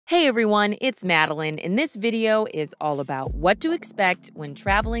Hey everyone, it's Madeline, and this video is all about what to expect when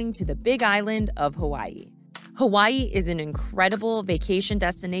traveling to the Big Island of Hawaii. Hawaii is an incredible vacation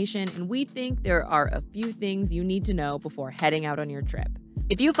destination, and we think there are a few things you need to know before heading out on your trip.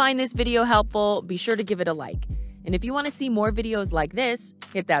 If you find this video helpful, be sure to give it a like. And if you want to see more videos like this,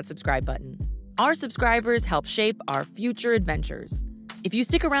 hit that subscribe button. Our subscribers help shape our future adventures. If you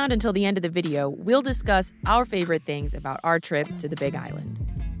stick around until the end of the video, we'll discuss our favorite things about our trip to the Big Island.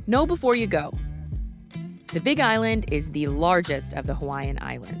 Know before you go. The Big Island is the largest of the Hawaiian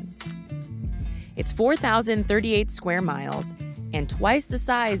Islands. It's 4,038 square miles and twice the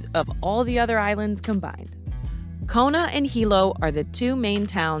size of all the other islands combined. Kona and Hilo are the two main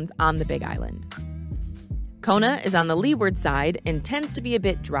towns on the Big Island. Kona is on the leeward side and tends to be a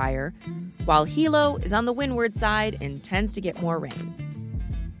bit drier, while Hilo is on the windward side and tends to get more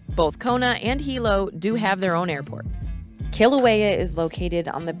rain. Both Kona and Hilo do have their own airports. Kilauea is located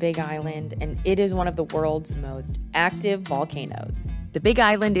on the Big Island, and it is one of the world's most active volcanoes. The Big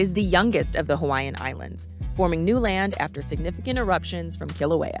Island is the youngest of the Hawaiian Islands, forming new land after significant eruptions from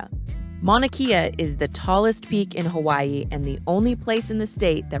Kilauea. Mauna Kea is the tallest peak in Hawaii and the only place in the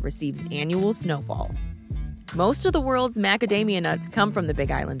state that receives annual snowfall. Most of the world's macadamia nuts come from the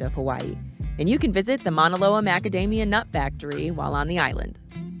Big Island of Hawaii, and you can visit the Mauna Loa Macadamia Nut Factory while on the island.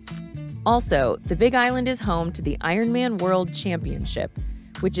 Also, the Big Island is home to the Ironman World Championship,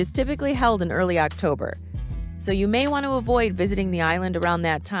 which is typically held in early October, so you may want to avoid visiting the island around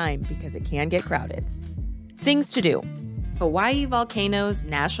that time because it can get crowded. Things to do. Hawaii Volcanoes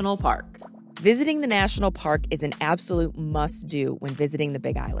National Park. Visiting the national park is an absolute must-do when visiting the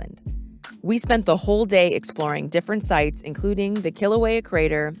Big Island. We spent the whole day exploring different sites, including the Kilauea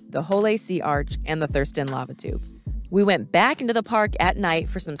Crater, the Hole Sea Arch, and the Thurston Lava Tube. We went back into the park at night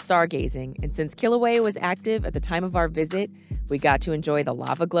for some stargazing, and since Kilauea was active at the time of our visit, we got to enjoy the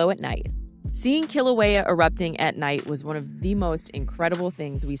lava glow at night. Seeing Kilauea erupting at night was one of the most incredible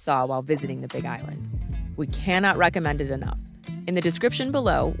things we saw while visiting the Big Island. We cannot recommend it enough. In the description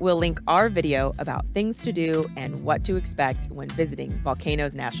below, we'll link our video about things to do and what to expect when visiting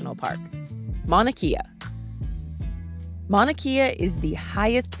Volcanoes National Park. Mauna Kea. Mauna Kea is the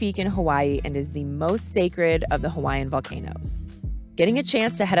highest peak in Hawaii and is the most sacred of the Hawaiian volcanoes. Getting a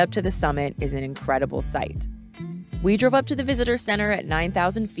chance to head up to the summit is an incredible sight. We drove up to the visitor center at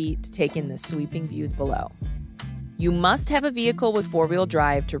 9,000 feet to take in the sweeping views below. You must have a vehicle with four-wheel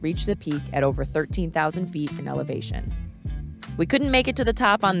drive to reach the peak at over 13,000 feet in elevation. We couldn't make it to the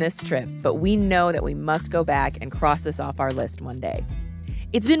top on this trip, but we know that we must go back and cross this off our list one day.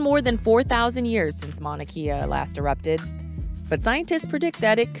 It's been more than 4,000 years since Mauna Kea last erupted, but scientists predict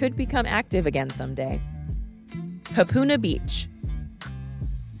that it could become active again someday. Hapuna Beach.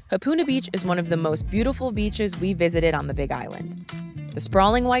 Hapuna Beach is one of the most beautiful beaches we visited on the Big Island. The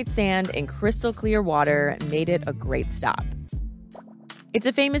sprawling white sand and crystal clear water made it a great stop. It's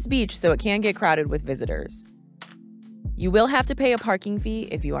a famous beach, so it can get crowded with visitors. You will have to pay a parking fee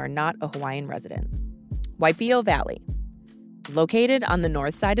if you are not a Hawaiian resident. Waipio Valley. Located on the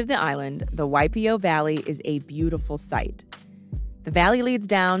north side of the island, the Waipio Valley is a beautiful sight. The valley leads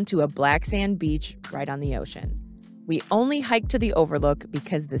down to a black sand beach right on the ocean. We only hiked to the overlook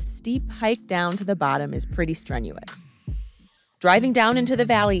because the steep hike down to the bottom is pretty strenuous. Driving down into the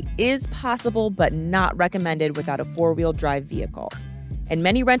valley is possible but not recommended without a four-wheel drive vehicle, and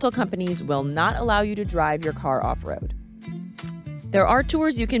many rental companies will not allow you to drive your car off-road. There are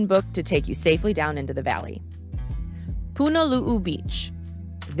tours you can book to take you safely down into the valley. Punalu'u Beach.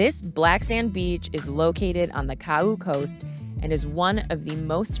 This black sand beach is located on the Kau coast and is one of the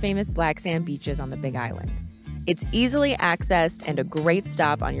most famous black sand beaches on the Big Island. It's easily accessed and a great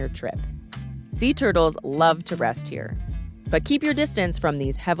stop on your trip. Sea turtles love to rest here, but keep your distance from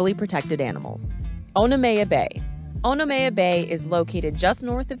these heavily protected animals. Onamea Bay. Onamea Bay is located just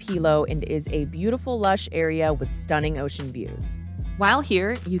north of Hilo and is a beautiful lush area with stunning ocean views. While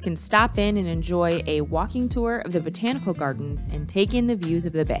here, you can stop in and enjoy a walking tour of the botanical gardens and take in the views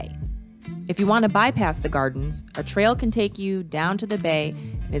of the bay. If you want to bypass the gardens, a trail can take you down to the bay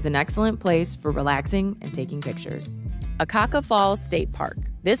and is an excellent place for relaxing and taking pictures. Akaka Falls State Park.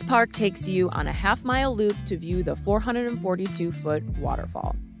 This park takes you on a half-mile loop to view the 442-foot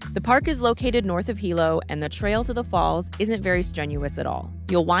waterfall. The park is located north of Hilo, and the trail to the falls isn't very strenuous at all.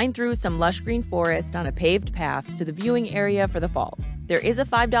 You'll wind through some lush green forest on a paved path to the viewing area for the falls. There is a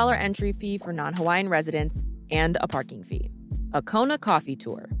 $5 entry fee for non-Hawaiian residents and a parking fee. A Kona Coffee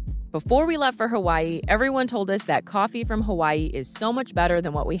Tour. Before we left for Hawaii, everyone told us that coffee from Hawaii is so much better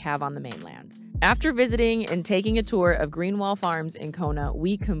than what we have on the mainland. After visiting and taking a tour of Greenwall Farms in Kona,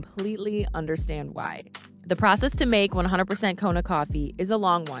 we completely understand why. The process to make 100% Kona coffee is a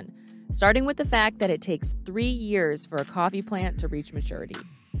long one, starting with the fact that it takes 3 years for a coffee plant to reach maturity.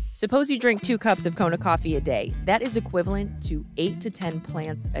 Suppose you drink 2 cups of Kona coffee a day. That is equivalent to 8 to 10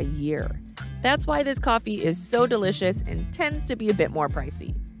 plants a year. That's why this coffee is so delicious and tends to be a bit more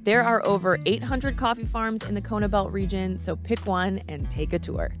pricey. There are over 800 coffee farms in the Kona Belt region, so pick one and take a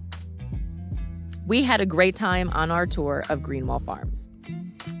tour. We had a great time on our tour of Greenwell Farms.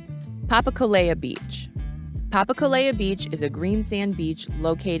 Papakolea Beach. Papakolea Beach is a green sand beach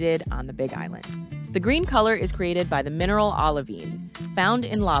located on the Big Island. The green color is created by the mineral olivine, found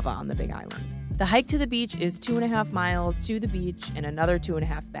in lava on the Big Island. The hike to the beach is 2.5 miles to the beach and another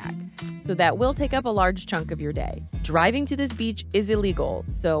 2.5 back, so that will take up a large chunk of your day. Driving to this beach is illegal,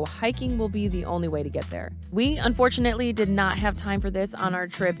 so hiking will be the only way to get there. We unfortunately did not have time for this on our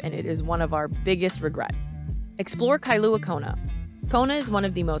trip, and it is one of our biggest regrets. Explore Kailua Kona. Kona is one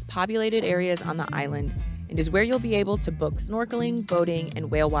of the most populated areas on the island and is where you'll be able to book snorkeling, boating, and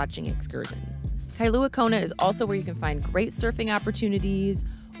whale watching excursions. Kailua Kona is also where you can find great surfing opportunities,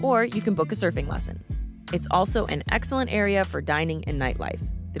 or you can book a surfing lesson. It's also an excellent area for dining and nightlife.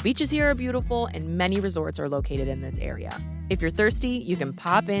 The beaches here are beautiful, and many resorts are located in this area. If you're thirsty, you can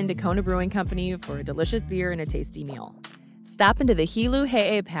pop into Kona Brewing Company for a delicious beer and a tasty meal. Stop into the Hilo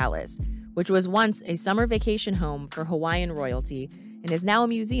He'e Palace, which was once a summer vacation home for Hawaiian royalty and is now a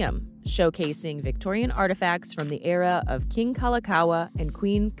museum, showcasing Victorian artifacts from the era of King Kalakaua and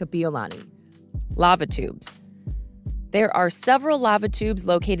Queen Kapiolani. Lava tubes. There are several lava tubes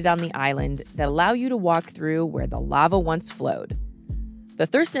located on the island that allow you to walk through where the lava once flowed. The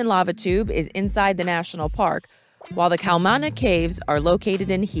Thurston Lava Tube is inside the national park, while the Kaumana Caves are located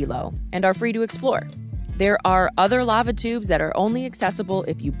in Hilo and are free to explore. There are other lava tubes that are only accessible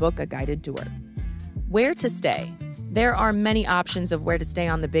if you book a guided tour. Where to stay? There are many options of where to stay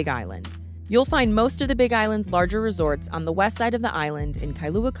on the Big Island. You'll find most of the Big Island's larger resorts on the west side of the island in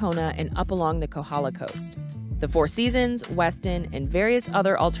Kailua Kona and up along the Kohala coast. The Four Seasons, Westin, and various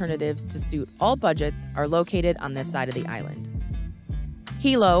other alternatives to suit all budgets are located on this side of the island.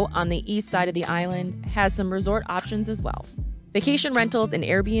 Hilo, on the east side of the island, has some resort options as well. Vacation rentals and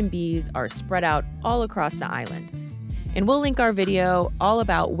Airbnbs are spread out all across the island. And we'll link our video all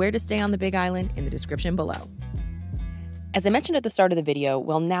about where to stay on the Big Island in the description below. As I mentioned at the start of the video,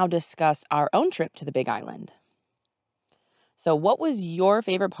 we'll now discuss our own trip to the Big Island. So what was your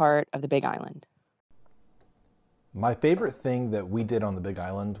favorite part of the Big Island? My favorite thing that we did on the Big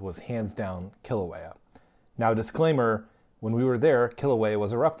Island was hands down Kilauea. Now, disclaimer, when we were there, Kilauea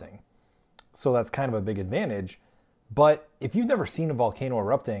was erupting. So that's kind of a big advantage. But if you've never seen a volcano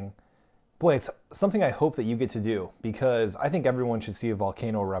erupting, boy, it's something I hope that you get to do, because I think everyone should see a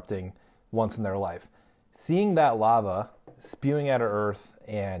volcano erupting once in their life. Seeing that lava spewing out of Earth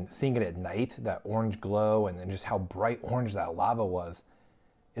and seeing it at night, that orange glow, and then just how bright orange that lava was,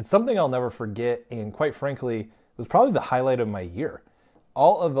 it's something I'll never forget, and quite frankly, was probably the highlight of my year.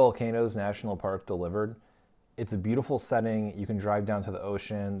 All of Volcanoes National Park delivered. It's a beautiful setting. You can drive down to the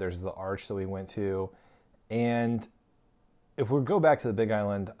ocean. There's the arch that we went to. And if we go back to the Big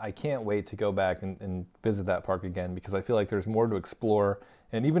Island, I can't wait to go back and visit that park again, because I feel like there's more to explore.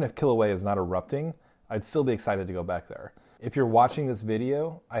 And even if Kilauea is not erupting, I'd still be excited to go back there. If you're watching this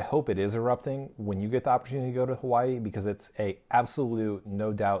video, I hope it is erupting when you get the opportunity to go to Hawaii, because it's a absolute,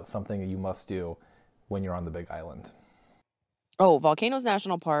 no doubt, something that you must do when you're on the Big Island. Oh, Volcanoes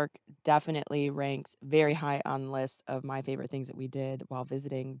National Park definitely ranks very high on the list of my favorite things that we did while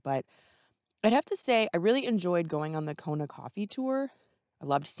visiting. But I'd have to say I really enjoyed going on the Kona coffee tour. I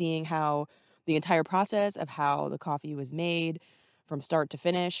loved seeing how the entire process of how the coffee was made from start to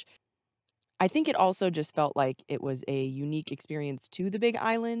finish. I think it also just felt like it was a unique experience to the Big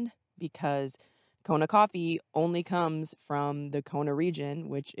Island, because Kona coffee only comes from the Kona region,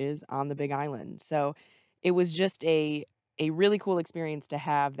 which is on the Big Island. So it was just a really cool experience to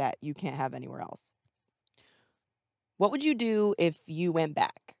have that you can't have anywhere else. What would you do if you went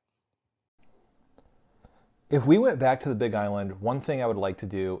back? If we went back to the Big Island, one thing I would like to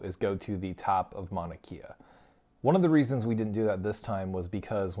do is go to the top of Mauna Kea. One of the reasons we didn't do that this time was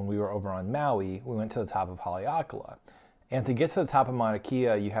because when we were over on Maui, we went to the top of Haleakala. And to get to the top of Mauna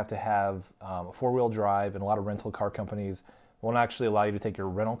Kea, you have to have a four-wheel drive, and a lot of rental car companies won't actually allow you to take your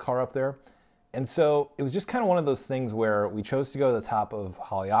rental car up there. And so it was just kind of one of those things where we chose to go to the top of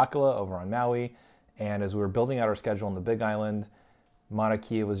Haleakala over on Maui. And as we were building out our schedule on the Big Island, Mauna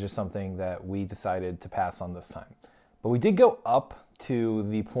Kea was just something that we decided to pass on this time. But we did go up to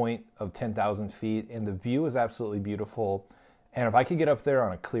the point of 10,000 feet, and the view is absolutely beautiful. And if I could get up there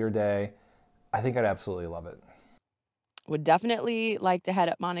on a clear day, I think I'd absolutely love it. Would definitely like to head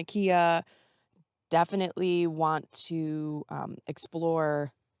up Mauna Kea. definitely want to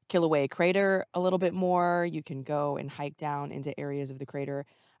explore Kilauea Crater a little bit more. You can go and hike down into areas of the crater.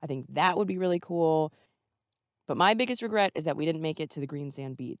 I think that would be really cool. But my biggest regret is that we didn't make it to the green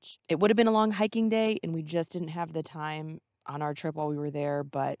sand beach. It would have been a long hiking day, and we just didn't have the time on our trip while we were there.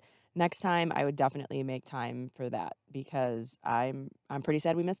 But next time, I would definitely make time for that because I'm pretty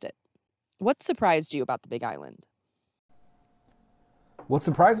sad we missed it. What surprised you about the Big Island? What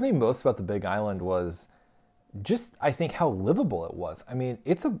surprised me most about the Big Island was just, I think, how livable it was. I mean,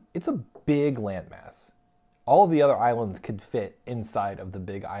 it's a big landmass. All of the other islands could fit inside of the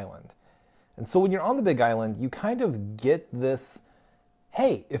Big Island. And so when you're on the Big Island, you kind of get this,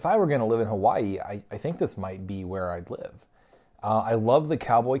 hey, if I were going to live in Hawaii, I think this might be where I'd live. I love the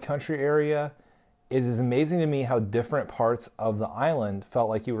cowboy country area. It is amazing to me how different parts of the island felt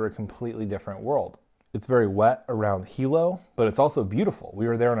like you were a completely different world. It's very wet around Hilo, but it's also beautiful. We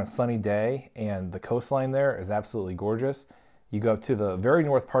were there on a sunny day, and the coastline there is absolutely gorgeous. You go up to the very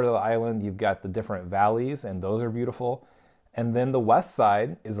north part of the island, you've got the different valleys, and those are beautiful. And then the west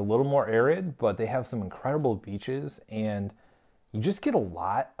side is a little more arid, but they have some incredible beaches, and you just get a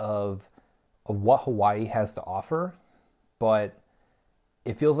lot of what Hawaii has to offer, but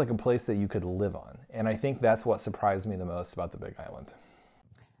it feels like a place that you could live on. And I think that's what surprised me the most about the Big Island.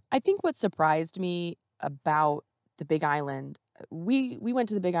 I think what surprised me about the Big Island, we went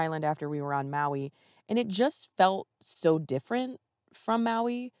to the Big Island after we were on Maui, and it just felt so different from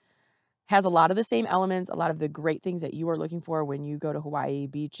Maui. Has a lot of the same elements, a lot of the great things that you are looking for when you go to Hawaii,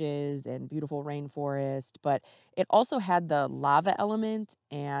 beaches and beautiful rainforest, but it also had the lava element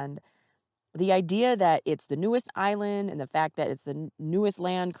and the idea that it's the newest island and the fact that it's the newest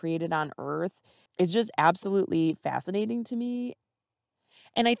land created on Earth is just absolutely fascinating to me.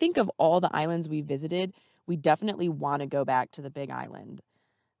 And I think of all the islands we visited, we definitely want to go back to the Big Island.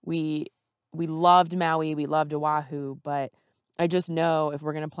 We we loved Maui, we loved Oahu, but I just know if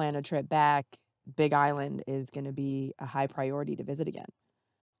we're going to plan a trip back, Big Island is going to be a high priority to visit again.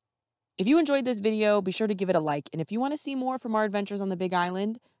 If you enjoyed this video, be sure to give it a like. And if you want to see more from our adventures on the Big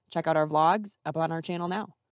Island, check out our vlogs up on our channel now.